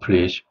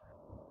please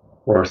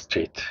Wall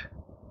Street,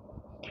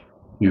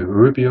 you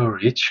will be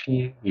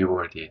richly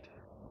rewarded.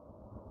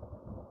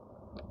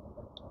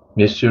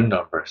 Miss your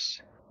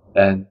numbers,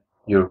 and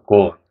you're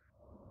gone.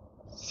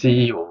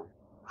 CEO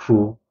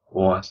who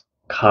once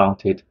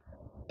counted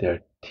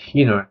their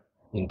tenure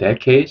in that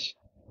case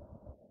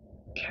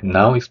can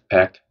now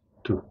expect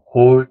to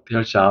hold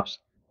their jobs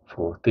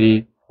for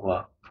 3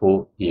 or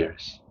 4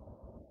 years.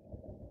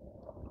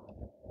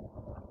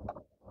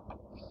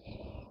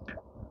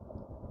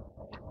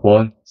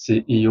 One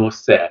CEO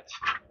said,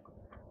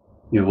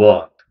 "You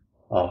want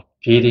a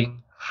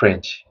feeding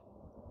frenzy.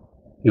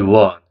 You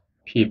want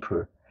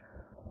people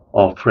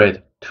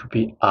afraid to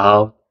be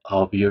out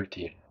of your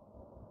deal."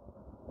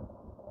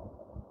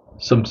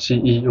 Some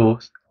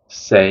CEOs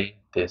say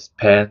they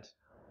spend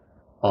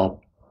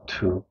up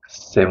to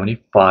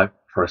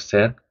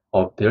 75%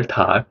 of their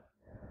time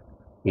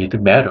with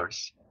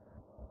matters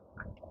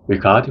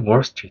regarding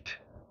Wall Street,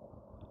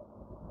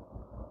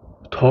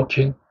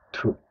 talking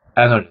to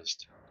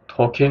analysts,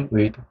 talking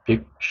with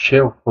big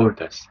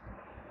shareholders,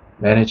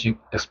 managing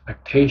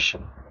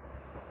expectation.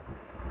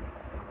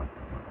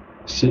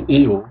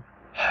 CEOs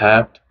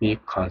have to be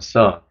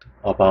concerned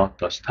about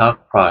the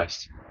stock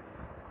price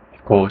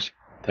because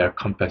their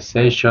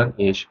compensation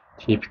is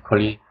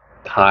typically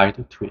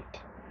tied to it.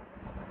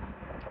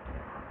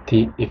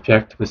 The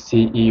effective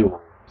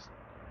CEOs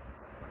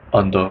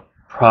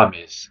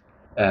underpromise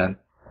and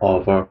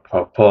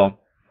overperform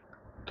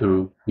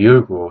through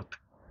real growth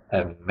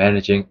and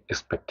managing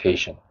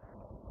expectation,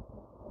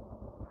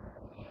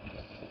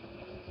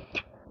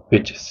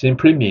 which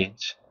simply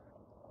means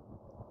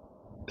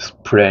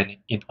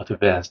explaining in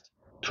advance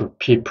to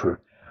people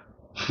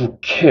who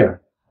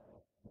care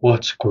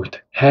what's going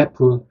to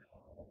happen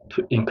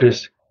to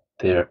increase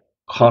their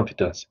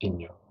confidence in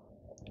you.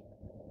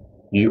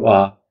 You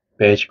are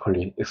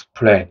basically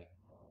explaining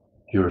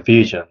your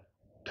vision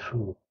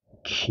to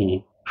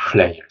key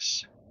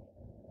players.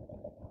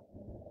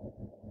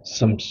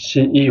 Some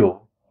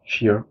CEO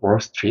fear Wall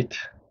Street,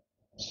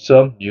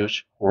 some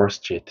use Wall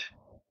Street.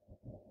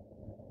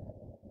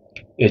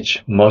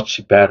 It's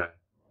much better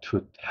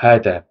to tell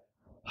them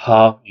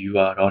how you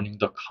are running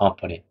the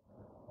company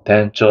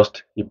than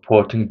just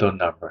reporting the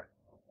number.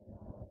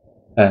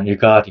 And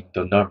regarding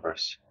the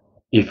numbers,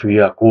 if we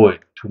are going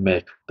to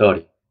make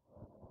 30,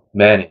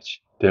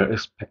 manage their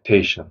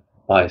expectation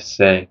by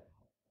saying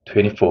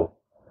 24.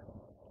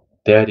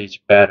 That is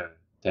better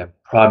than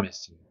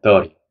promising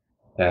 30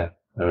 and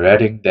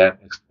letting them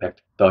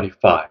expect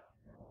 35.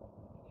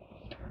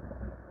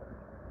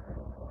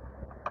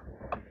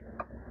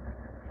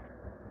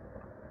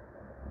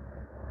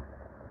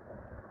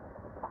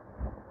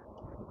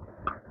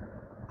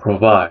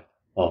 Provide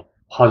a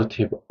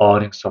positive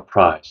earnings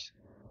surprise,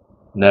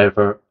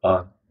 never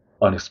an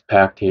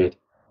unexpected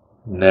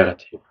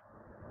negative.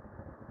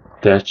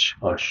 That's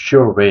a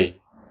sure way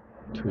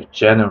to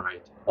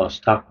generate a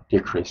stock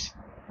decrease.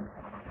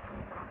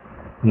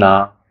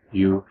 Now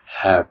you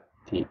have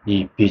the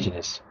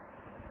e-business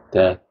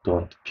that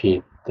don't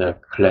fit the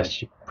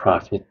classic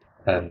profit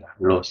and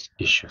loss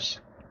issues.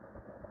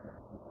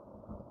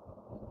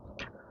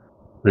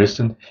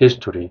 Recent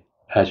history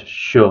has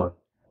shown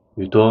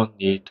you don't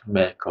need to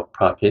make a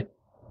profit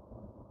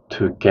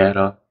to get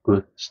a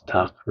good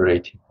stock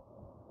rating.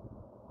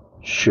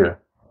 Sure,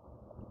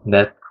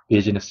 net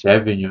business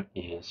revenue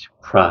is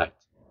priced,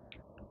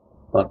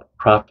 but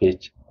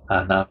profits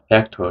are not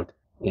factored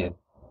in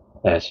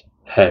as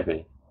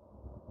heavily.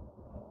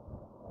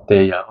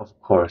 They are, of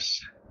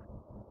course,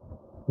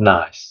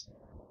 nice,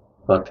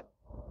 but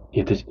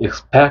it is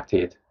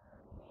expected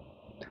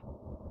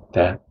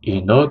that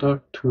in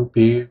order to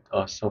build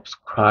a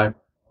subscriber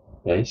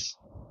base,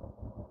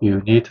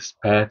 you need to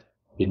spend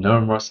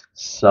enormous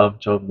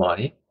sums of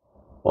money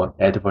on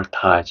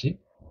advertising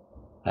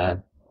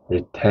and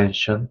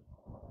retention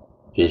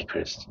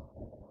vehicles.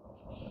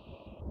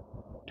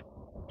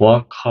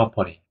 One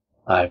company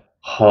I've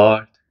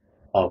heard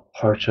of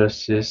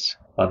purchases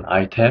an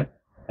item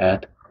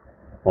at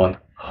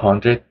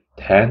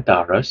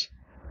 $110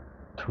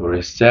 to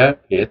resell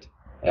it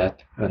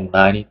at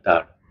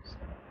 $90.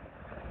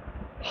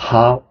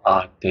 How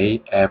are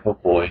they ever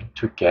going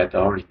to get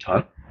a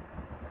return?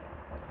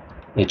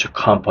 Each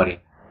company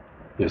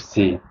you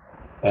see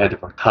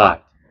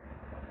advertised,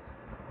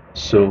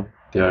 so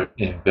their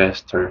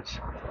investors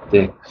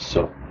think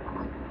so.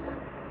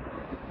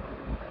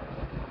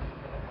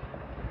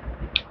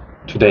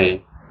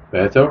 Today,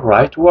 whether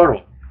right or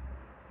wrong,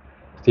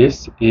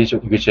 this is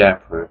an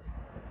example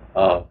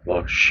of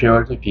a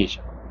shared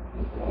vision.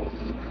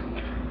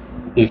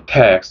 It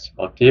takes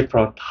a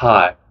different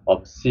type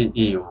of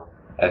CEO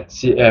and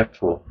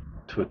CFO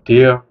to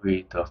deal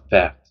with the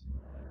fact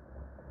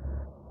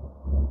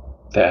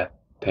that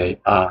they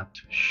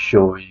aren't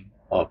showing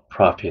a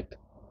profit,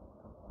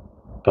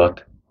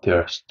 but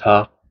their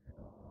stock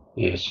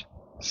is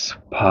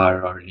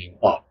spiraling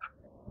up.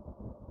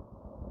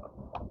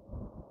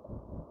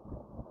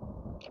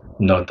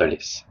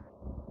 Nonetheless,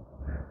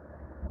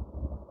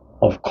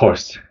 of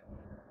course,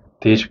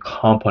 these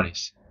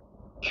companies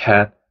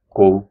can't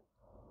go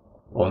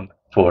on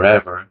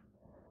forever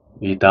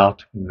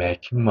without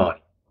making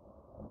money,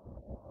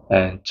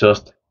 and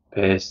just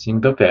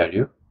basing the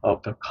value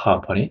of the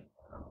company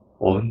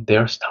on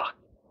their stock.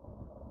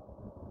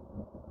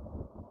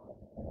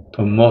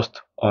 The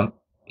most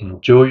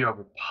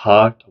enjoyable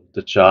part of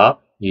the job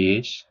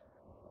is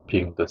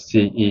being the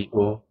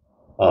CEO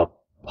of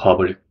a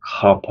public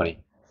company.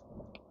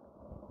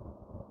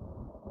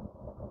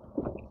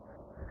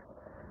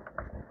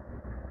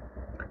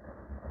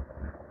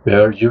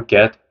 Where you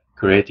get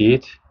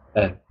graded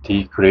and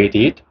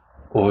degraded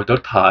all the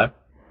time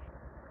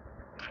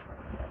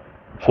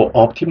for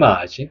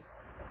optimizing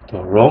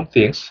the wrong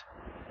things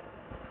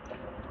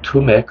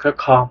to make a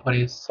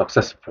company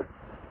successful.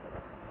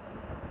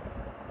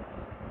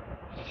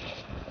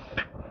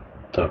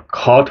 The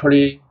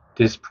quarterly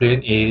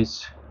discipline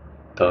is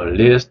the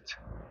least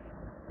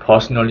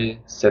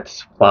personally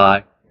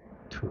satisfied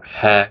to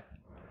have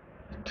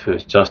to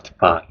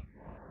justify.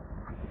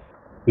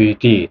 We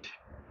did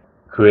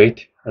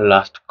great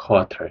last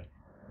quarter.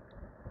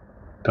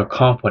 The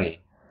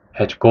company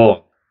has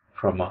gone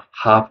from a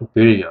 $500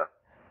 million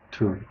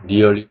to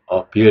nearly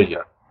 $1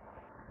 billion.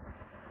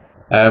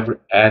 Every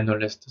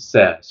analyst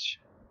says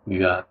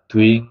we are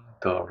doing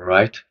the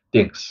right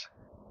things.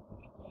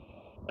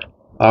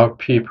 Our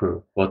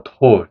people were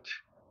told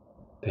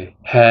they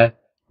had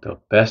the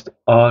best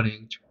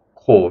earnings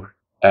call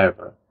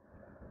ever,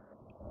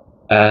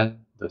 and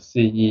the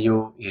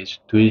CEO is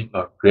doing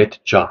a great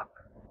job.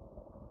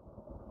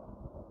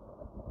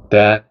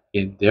 Then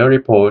in their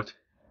report,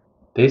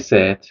 they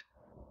said,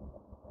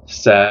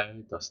 sell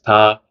the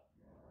stock,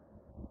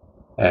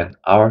 and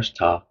our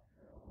stock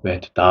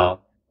went down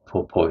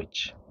 4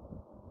 points.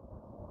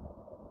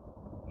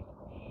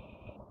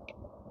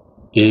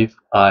 If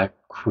I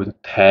could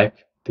take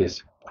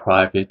this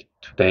private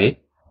today,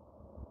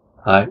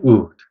 I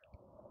would,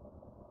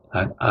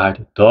 and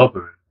I'd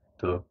double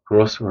the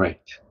growth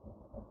rate,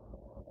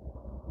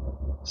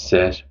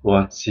 says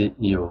one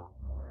CEO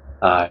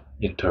I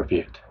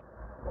interviewed.